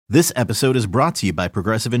This episode is brought to you by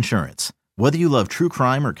Progressive Insurance. Whether you love true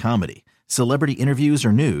crime or comedy, celebrity interviews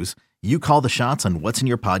or news, you call the shots on what's in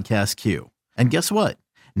your podcast queue. And guess what?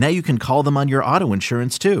 Now you can call them on your auto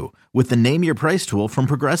insurance too with the Name Your Price tool from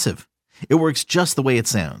Progressive. It works just the way it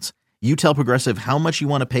sounds. You tell Progressive how much you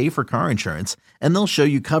want to pay for car insurance, and they'll show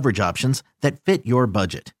you coverage options that fit your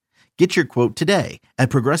budget. Get your quote today at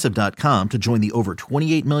Progressive.com to join the over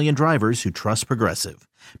 28 million drivers who trust Progressive.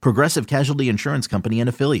 Progressive Casualty Insurance Company and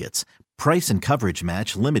Affiliates. Price and coverage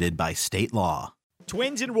match limited by state law.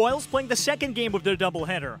 Twins and Royals playing the second game of their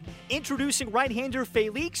doubleheader. Introducing right-hander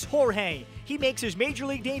Felix Jorge. He makes his Major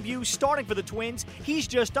League debut starting for the Twins. He's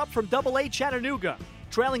just up from Double-A Chattanooga.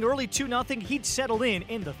 Trailing early 2-0, he'd settled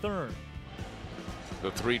in the third. The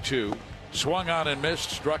 3-2. Swung on and missed,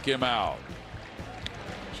 struck him out.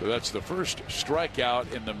 So that's the first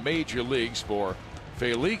strikeout in the major leagues for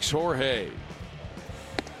Felix Jorge.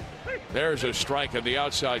 There's a strike in the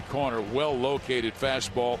outside corner. Well-located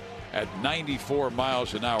fastball at 94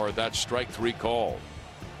 miles an hour. That's strike three called.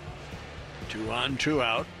 2 on, 2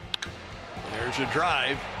 out. There's a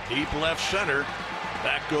drive. Deep left center.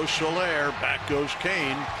 Back goes Soler. Back goes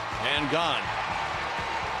Kane. And gone.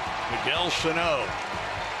 Miguel Sano.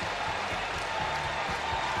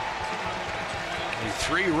 A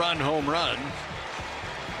 3-run home run.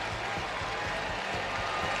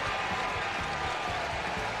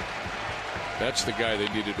 That's the guy they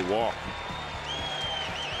needed to walk.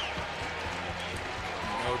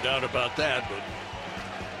 No doubt about that, but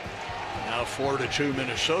now 4-2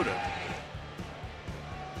 Minnesota.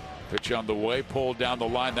 Pitch on the way, pulled down the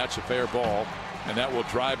line. That's a fair ball, and that will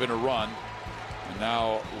drive in a run. And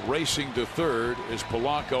now racing to third is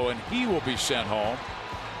Polanco, and he will be sent home.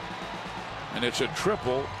 And it's a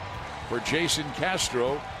triple for Jason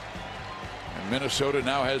Castro. And Minnesota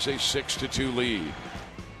now has a 6-2 lead.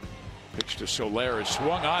 Pitch to Soler is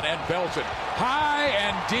swung on and belted high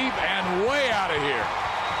and deep and way out of here.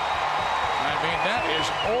 I mean, that is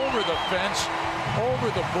over the fence,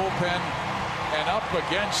 over the bullpen, and up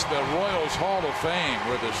against the Royals Hall of Fame,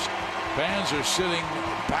 where the fans are sitting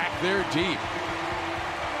back there deep.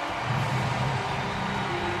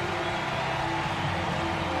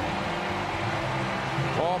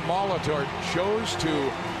 Paul Molitor chose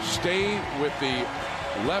to stay with the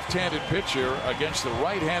left-handed pitcher against the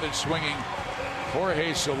right-handed swinging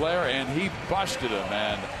Jorge Soler, and he busted him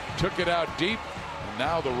and took it out deep. And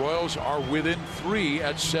now the Royals are within 3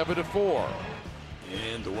 at 7-4.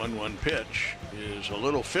 And the 1-1 pitch is a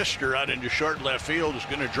little fister out into short left field. Is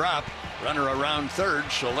going to drop. Runner around third.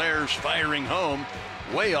 Soler's firing home.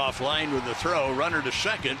 Way offline with the throw. Runner to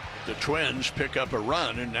second. The Twins pick up a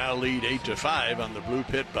run and now lead 8-5 on the blue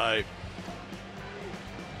pit by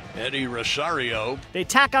Eddie Rosario. They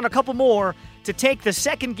tack on a couple more to take the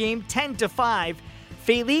second game 10-5.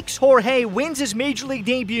 Felix Jorge wins his Major League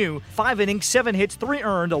debut. 5 innings, 7 hits, 3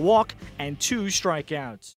 earned, a walk, and 2 strikeouts.